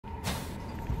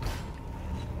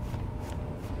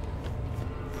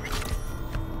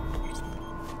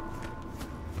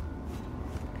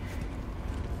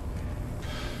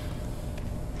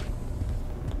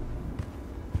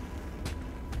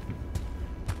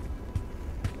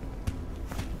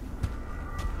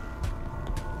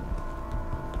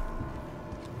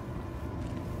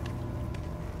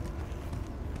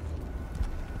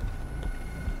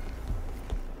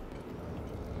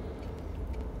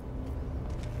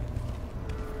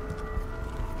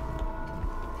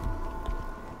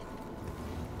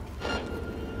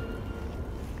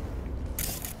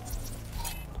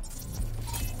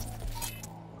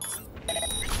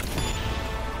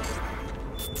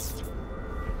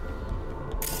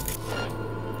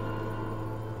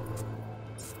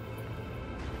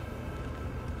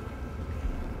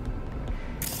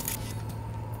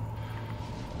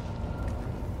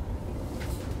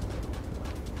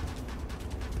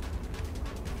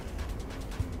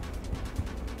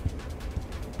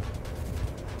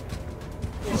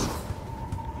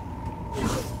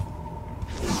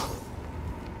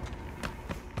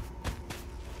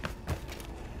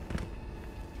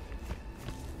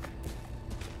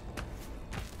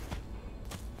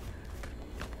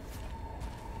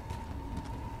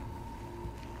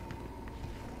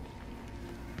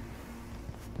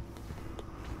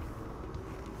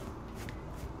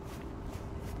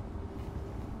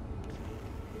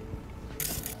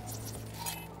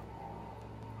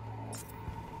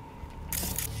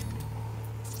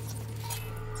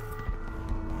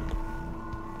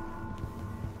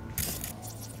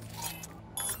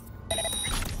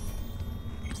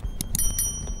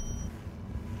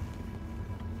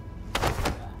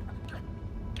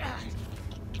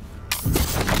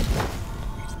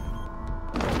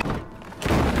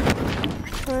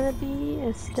gonna be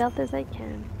as stealth as I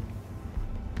can.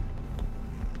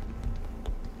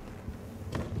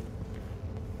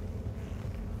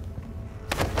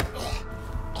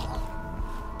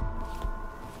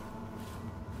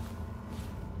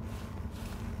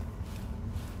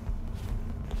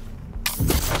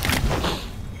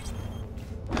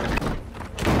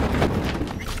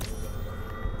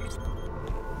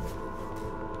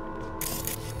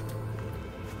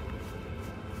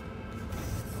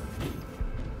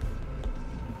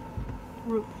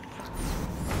 Roof.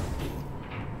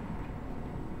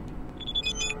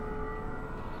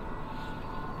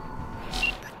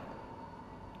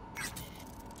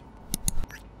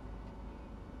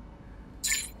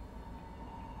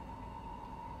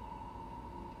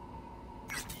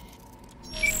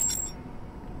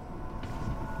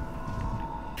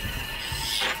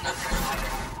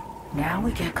 Now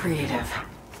we get creative.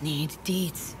 Need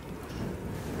deeds.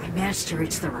 I managed to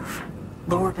reach the roof.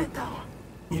 Lower bit though.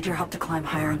 Need your help to climb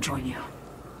higher and join you.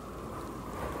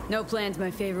 No plan's my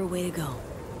favorite way to go.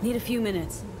 Need a few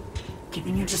minutes.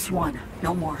 Giving you just one,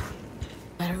 no more.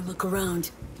 Better look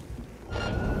around.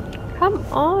 Come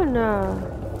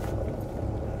on.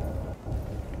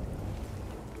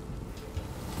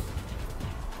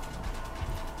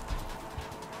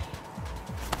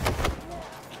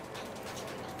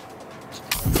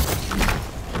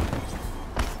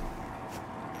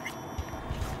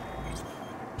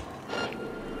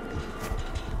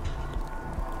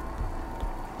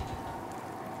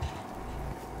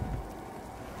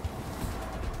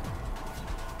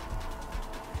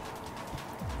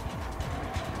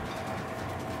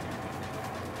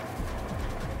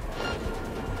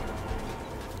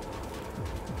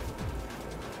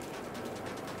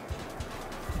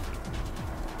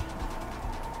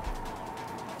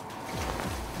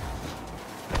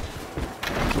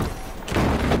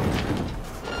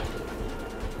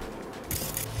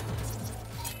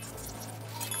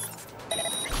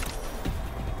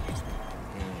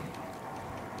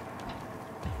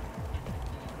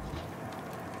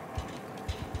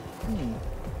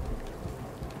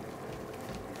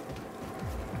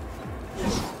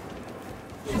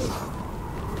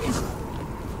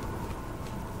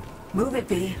 Move it,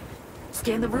 B.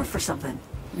 Scan the roof for something.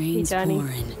 Rain's Johnny.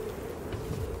 pouring.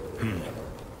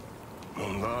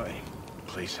 Won't lie. The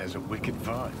place has a wicked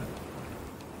vibe.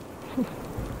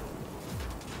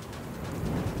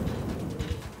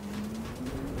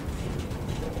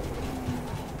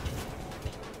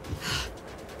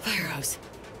 Fire hose.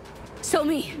 So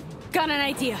me. Got an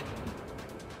idea.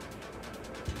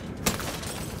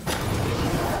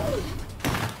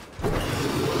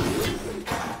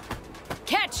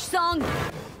 Catch, Song.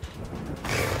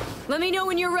 Let me know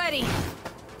when you're ready.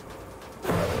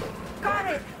 Got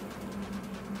it!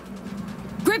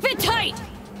 Grip it tight.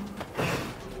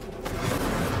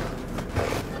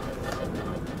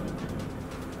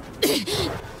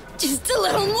 Just a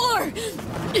little more.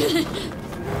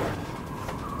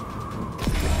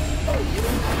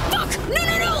 Fuck! No,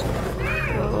 no, no!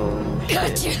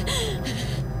 Gotcha!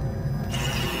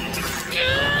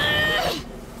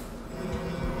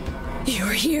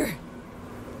 You're here.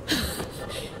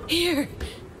 Here.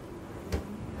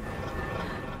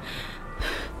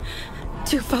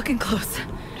 Too fucking close.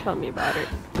 Tell me about it.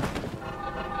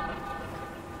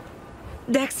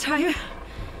 Next time?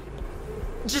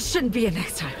 Just shouldn't be a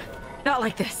next time. Not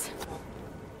like this.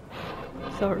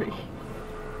 Sorry.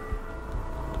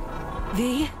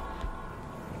 V?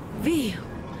 V,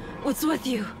 what's with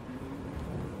you?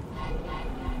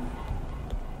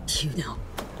 You know,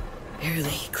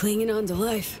 barely clinging on to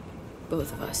life.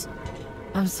 Both of us.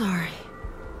 I'm sorry.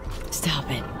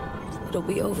 Stop it. It'll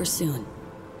be over soon.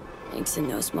 Thanks in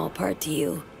no small part to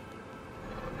you.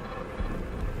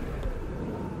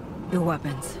 Your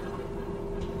weapons.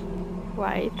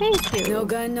 Why, thank you. No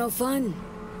gun, no fun.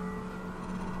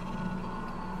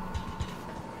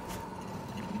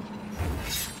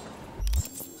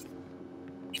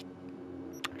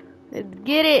 Let's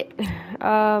get it.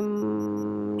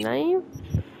 Knife.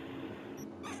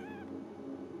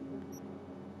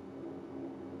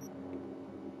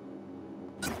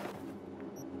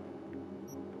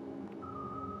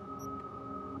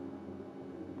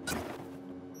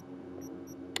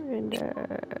 And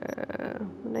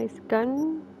nice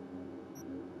gun.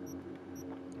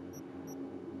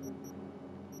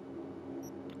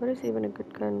 What is even a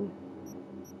good gun?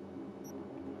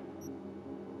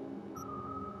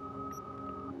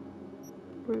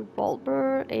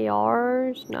 Revolver,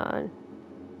 ARs, nah.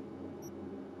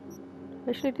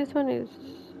 Actually, this one is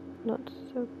not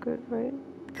so good, right?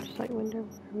 Sight window,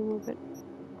 remove it.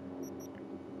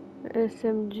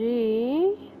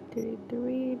 SMG.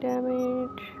 33 damage.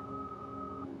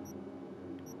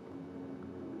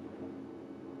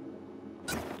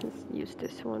 Let's use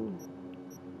this one.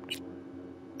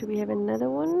 Do we have another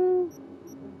one?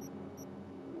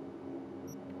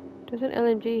 There's an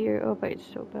LMG here. Oh, but it's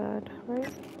so bad,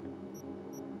 right?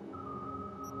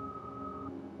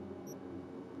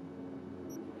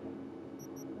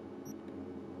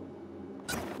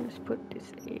 Let's put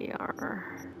this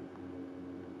AR.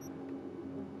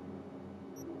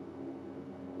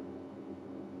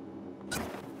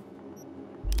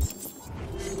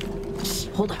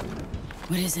 Hold up.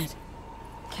 What is it?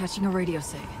 Catching a radio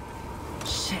sig.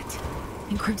 Shit.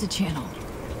 Encrypted channel.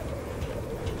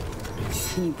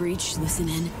 Can you breach, listen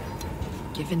in?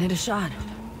 Giving it a shot.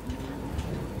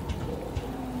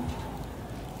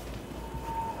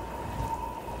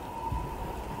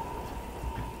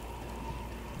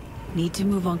 Need to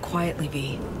move on quietly,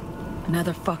 V.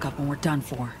 Another fuck up and we're done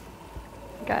for.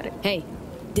 Got it. Hey,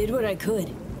 did what I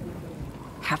could.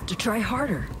 Have to try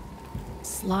harder.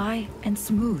 Sly and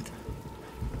smooth.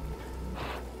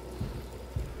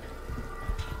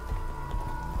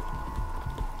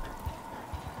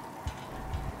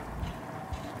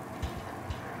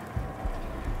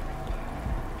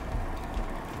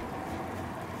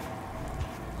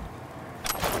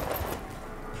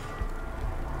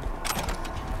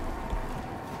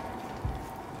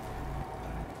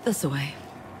 This way.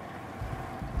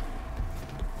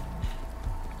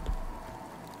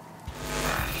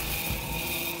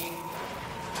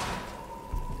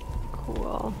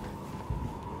 Cool.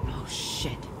 Oh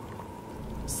shit.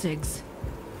 SIGs.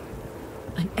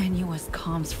 An NUS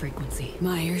comms frequency.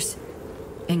 Myers.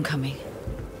 Incoming.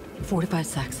 4 to 5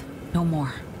 secs. No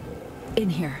more. In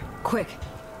here. Quick.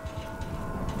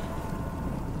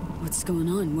 What's going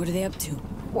on? What are they up to?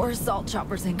 More assault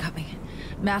choppers incoming.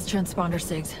 Mass transponder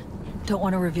SIGs. Don't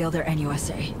want to reveal their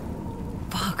NUSA.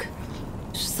 Fuck.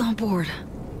 Just on board.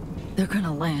 They're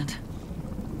gonna land.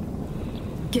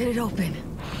 Get it open.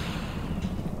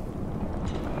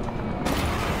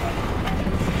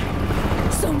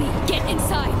 Sony, get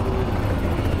inside!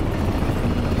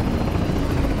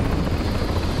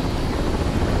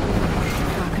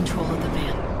 Got control of the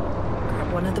van.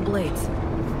 Grab one of the blades.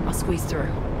 I'll squeeze through.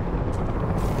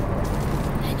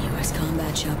 NUS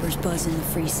combat choppers buzzing the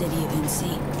free city of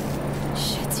NC.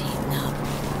 Shit's heating up.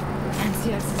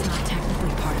 NCX is not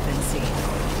technically part of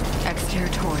NC.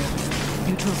 Exterritorial.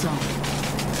 Neutral zone.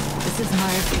 This is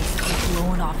Myers basically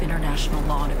blowing off international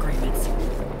law and agreements.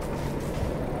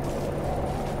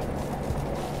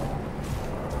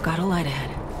 Got a light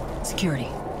ahead. Security.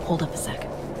 Hold up a sec.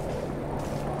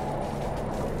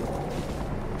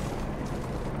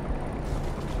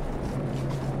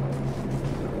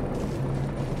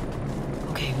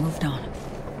 Okay, moved on.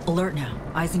 Alert now.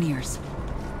 Eyes and ears.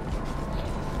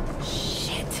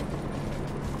 Shit.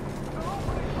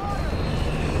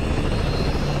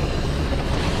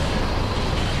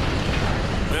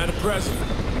 Madam President,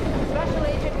 Special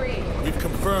Agent Reed. we've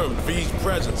confirmed V's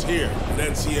presence here at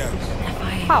NCX.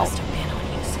 FIA How? must have been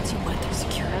on you since you went through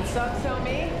security. And so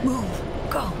me? Move.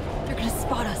 Go. They're gonna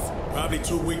spot us. Probably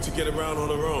too weak to get around on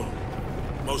her own.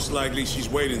 Most likely she's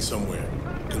waiting somewhere,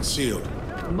 concealed.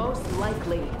 Most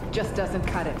likely just doesn't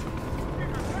cut it.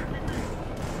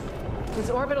 Does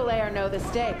Orbital Air know the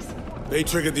stakes? They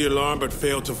triggered the alarm but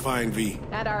failed to find V.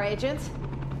 And our agents?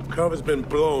 Cover's been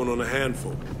blown on a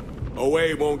handful.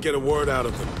 OA won't get a word out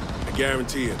of them, I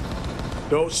guarantee it.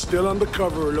 Those still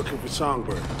undercover are looking for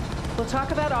Songbird. We'll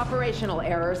talk about operational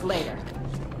errors later.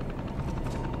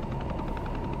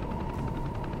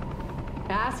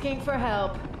 Asking for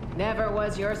help never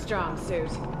was your strong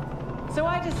suit. So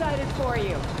I decided for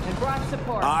you and brought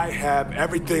support. I have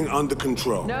everything under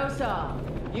control. No, Saul.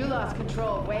 You lost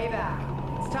control way back.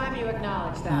 It's time you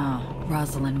acknowledge that. Oh,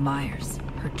 Rosalind Myers.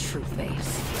 Her true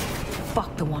face.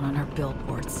 Fuck the one on her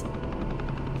billboards.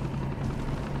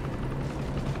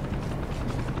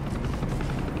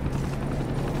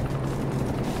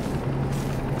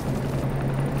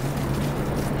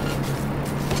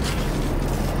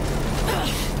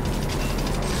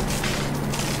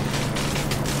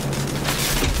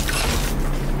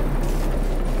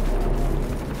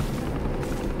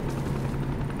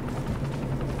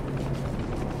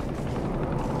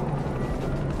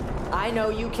 I know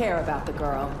you care about the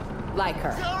girl. Like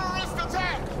her. Terrorist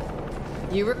attack!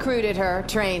 You recruited her,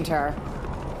 trained her.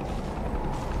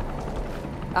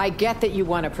 I get that you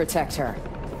want to protect her.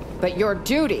 But your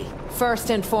duty, first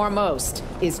and foremost,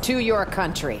 is to your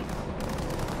country.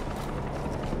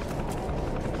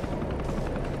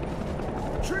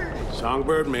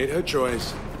 Songbird made her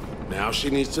choice. Now she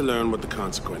needs to learn what the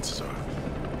consequences are.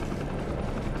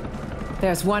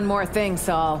 There's one more thing,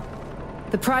 Saul.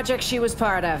 The project she was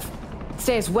part of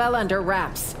stays well under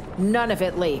wraps. None of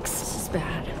it leaks. This is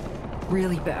bad.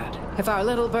 Really bad. If our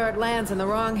little bird lands in the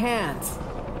wrong hands,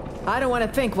 I don't want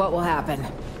to think what will happen.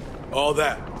 All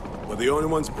that. We're the only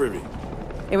ones privy.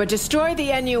 It would destroy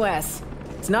the NUS.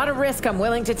 It's not a risk I'm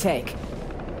willing to take.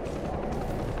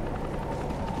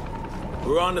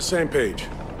 We're on the same page.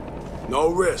 No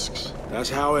risks. That's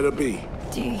how it'll be.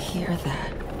 Do you hear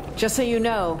that? Just so you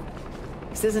know,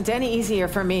 this isn't any easier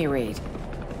for me, Reed.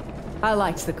 I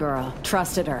liked the girl,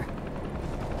 trusted her.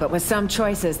 But with some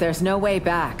choices, there's no way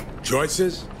back.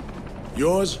 Choices?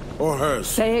 Yours or hers?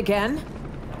 Say again?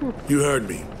 You heard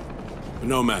me. But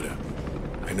no matter.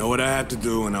 I know what I have to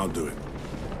do, and I'll do it.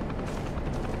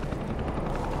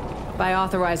 I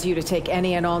authorize you to take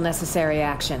any and all necessary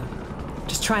action.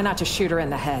 Just try not to shoot her in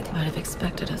the head. Might have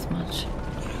expected as much.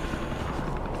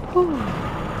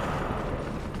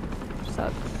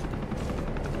 Sucks.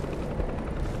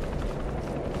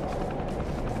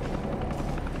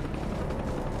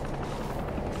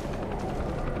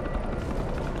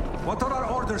 What are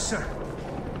our orders, sir?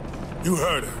 You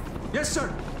heard her. Yes,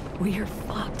 sir. We are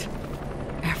fucked.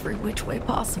 Every which way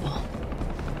possible.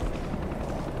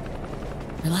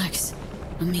 Relax.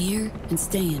 I'm here and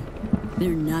staying. They're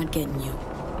not getting you.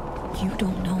 You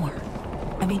don't know her.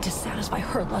 I mean, to satisfy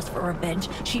her lust for revenge,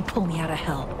 she'd pull me out of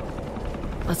hell.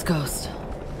 Let's ghost.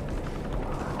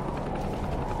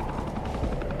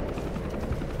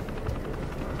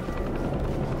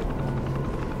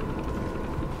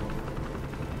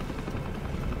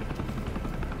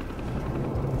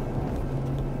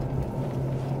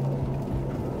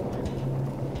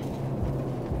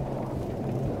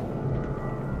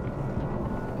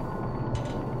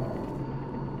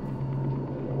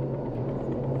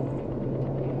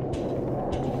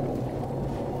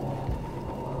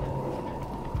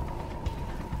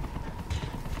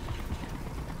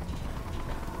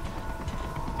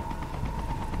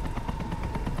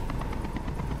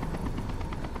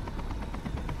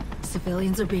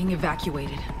 Civilians are being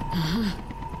evacuated.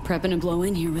 Prepping to blow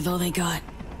in here with all they got.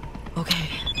 Okay.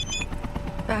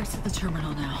 Back to the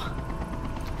terminal now.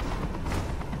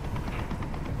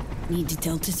 Need to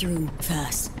delta through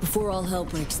fast before all hell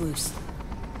breaks loose.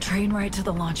 Train right to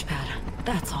the launch pad.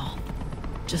 That's all.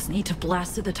 Just need to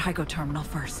blast to the Tycho terminal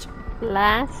first.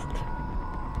 Last.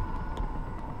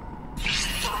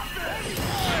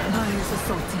 Myers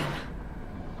assault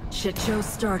team. Shit show's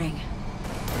starting.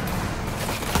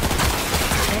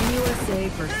 NUSA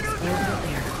versus Orbital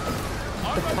Air.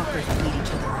 The fuckers beat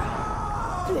each other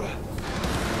up.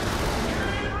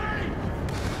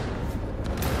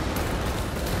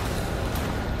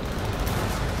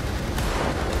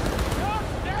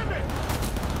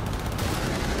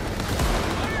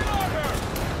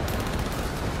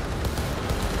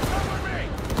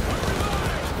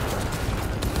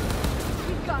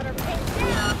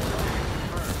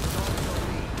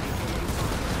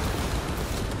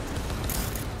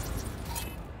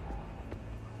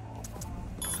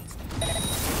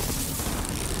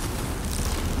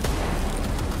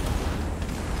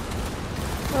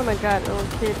 Oh my god,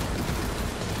 little kid.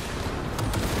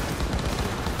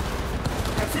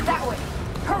 Exit that way.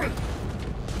 Hurry!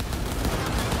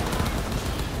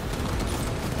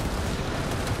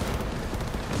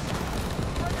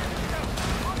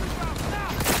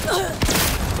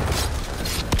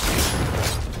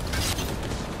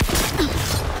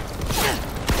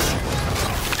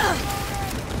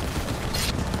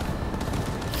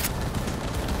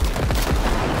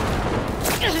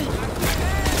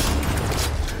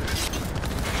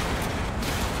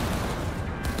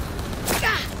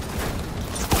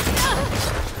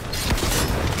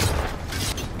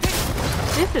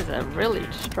 This is a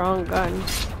really strong gun.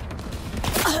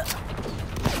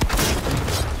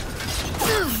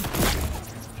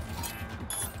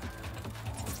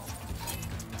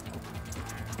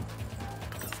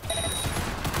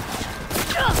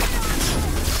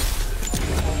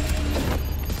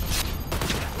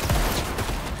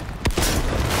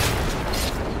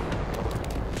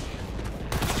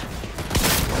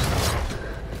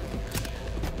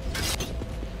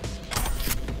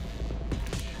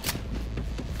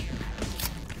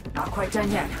 Not quite done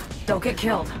yet. Don't get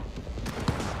killed.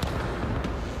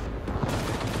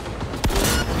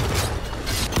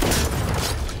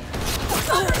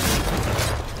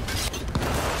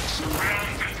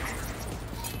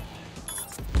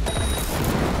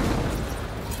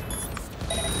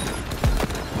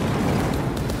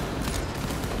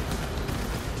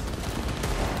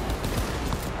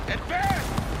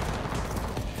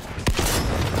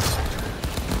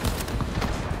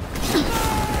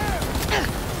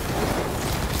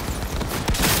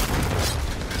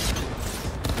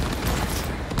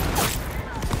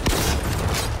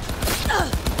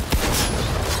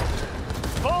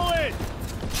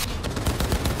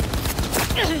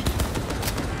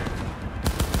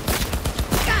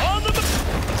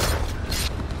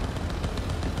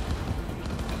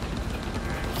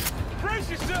 Brace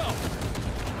yourself!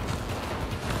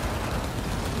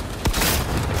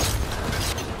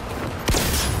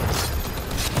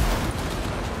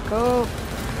 Go.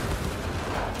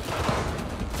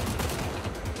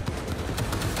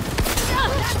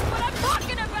 That's what I'm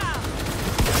talking about!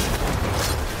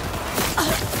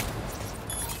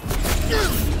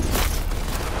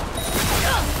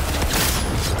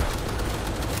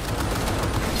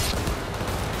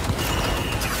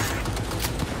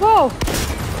 Whoa!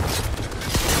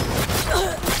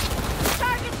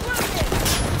 Target's wounded!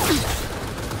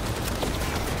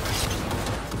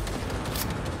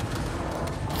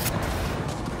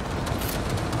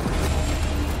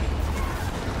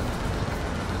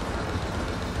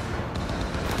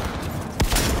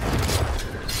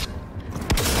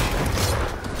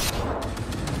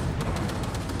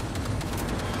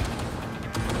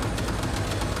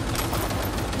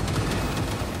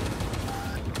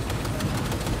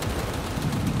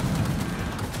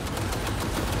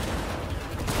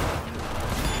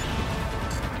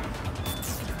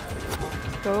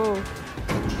 Go.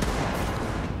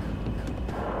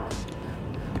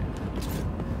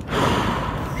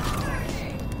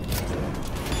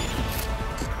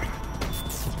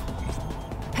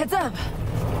 Heads up!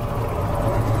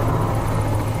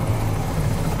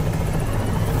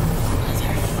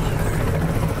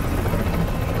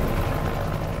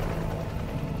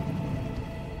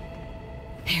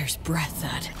 Hair's breadth,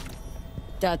 that.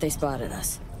 Doubt they spotted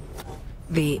us.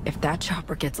 V, if that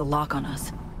chopper gets a lock on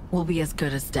us, we'll be as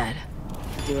good as dead.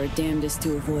 Do our damnedest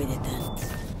to avoid it, then.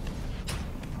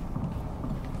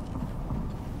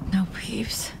 No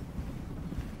peeps.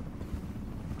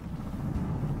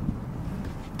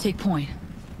 Take point.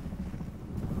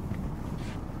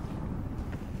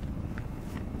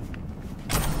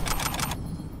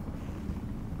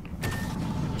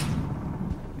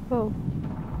 Whoa.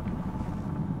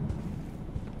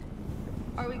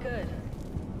 Are we good?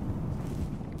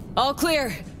 All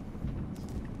clear!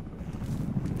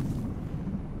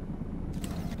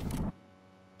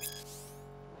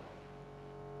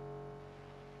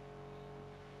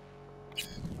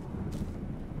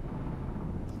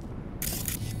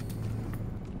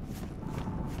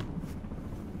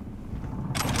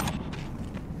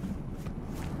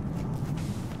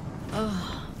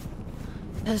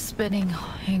 It's spinning.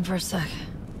 Hang for a sec.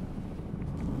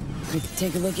 We could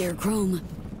take a look at your chrome.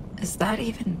 Is that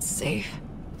even safe?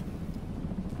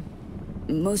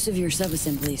 Most of your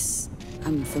sub-assemblies,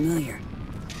 I'm familiar.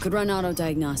 Could run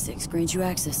auto-diagnostics, grant you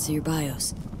access to your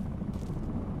BIOS.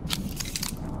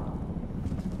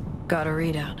 Got a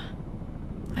readout.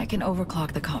 I can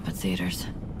overclock the compensators.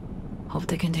 Hope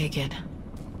they can take it.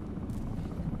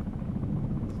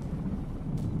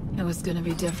 It was gonna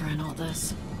be different, all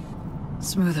this.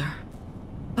 Smoother.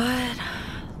 But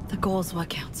the goal's what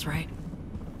counts, right?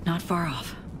 Not far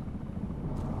off.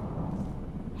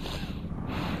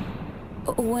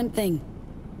 Oh, one thing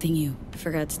you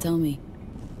forgot to tell me.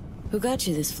 Who got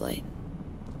you this flight?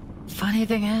 Funny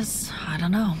thing is, I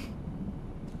don't know.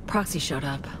 Proxy showed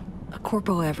up. A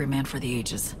Corpo everyman for the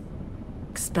ages.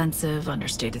 Expensive,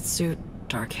 understated suit,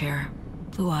 dark hair,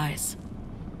 blue eyes.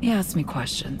 He asked me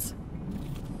questions.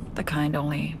 The kind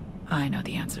only I know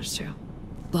the answers to.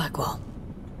 Blackwall.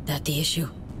 That the issue?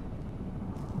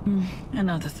 And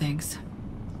other things.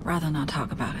 Rather not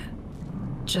talk about it.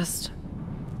 Just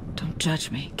don't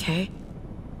judge me, okay?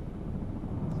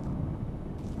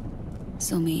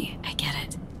 So me, I get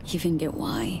it. Even get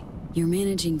why. You're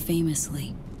managing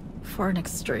famously. For an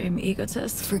extreme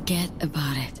egotist. Forget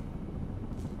about it.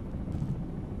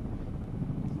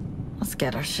 Let's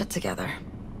get our shit together.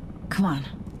 Come on.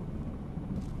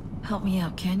 Help me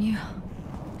out, can you?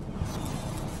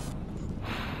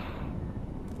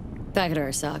 Back at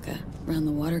Arasaka, around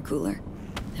the water cooler,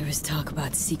 there was talk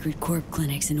about secret Corp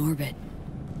clinics in orbit.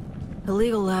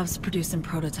 Illegal labs producing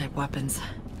prototype weapons.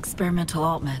 Experimental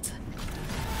alt meds.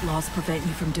 Laws prevent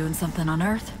you from doing something on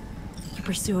Earth. You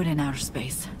pursue it in outer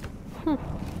space.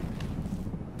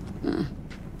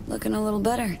 Looking a little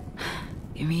better.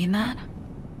 You mean that?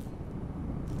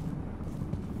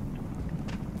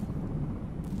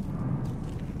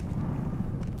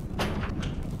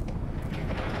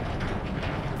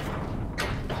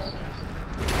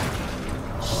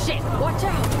 Shit, watch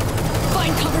out!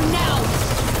 Find cover now!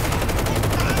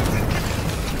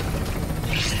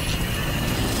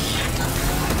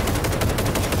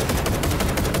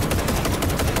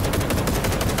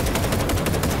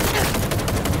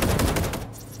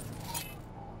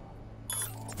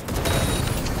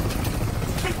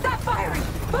 Stop firing!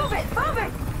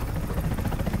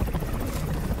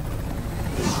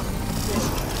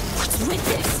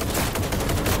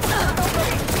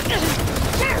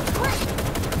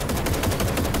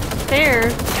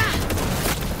 there.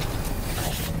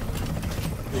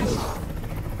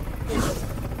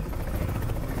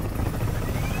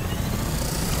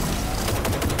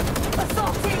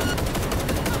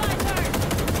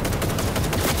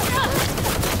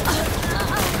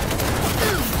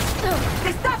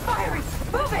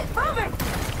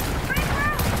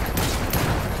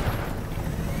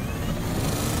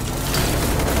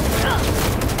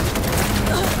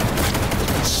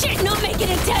 Shit, not making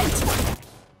a dent!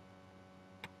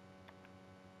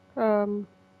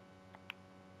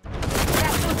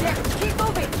 Keep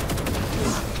moving!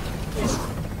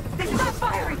 They stop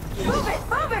firing! Move it!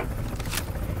 Move it!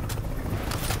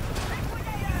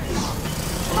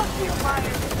 Fuck you,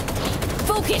 fire!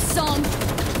 Focus, son!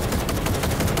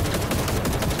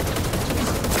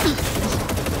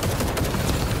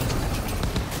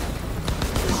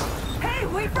 Hey,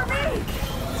 wait for me!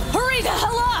 Hurry the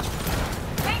hell up!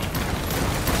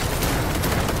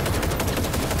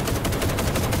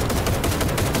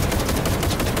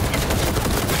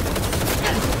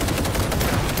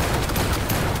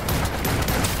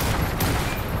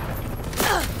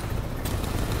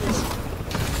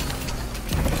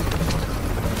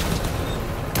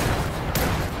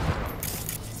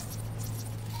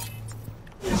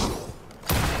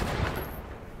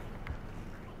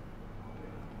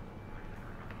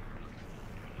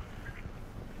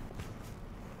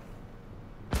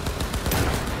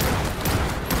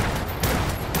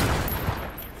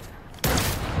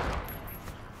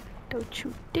 Don't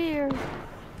you dare.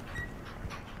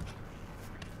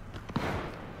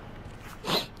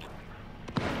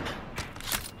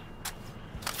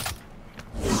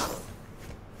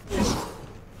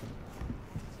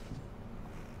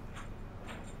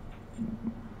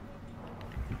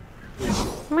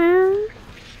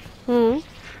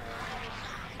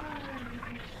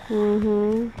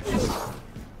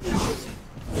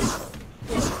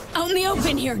 Out in the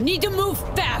open here. Need to move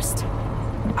fast.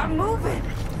 I'm moving!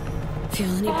 Feel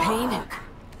any pain?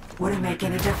 Would it make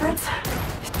any difference?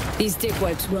 These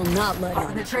dickwipes will not let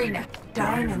On in. the train,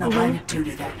 dying in the line of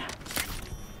duty then.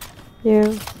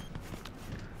 Yeah.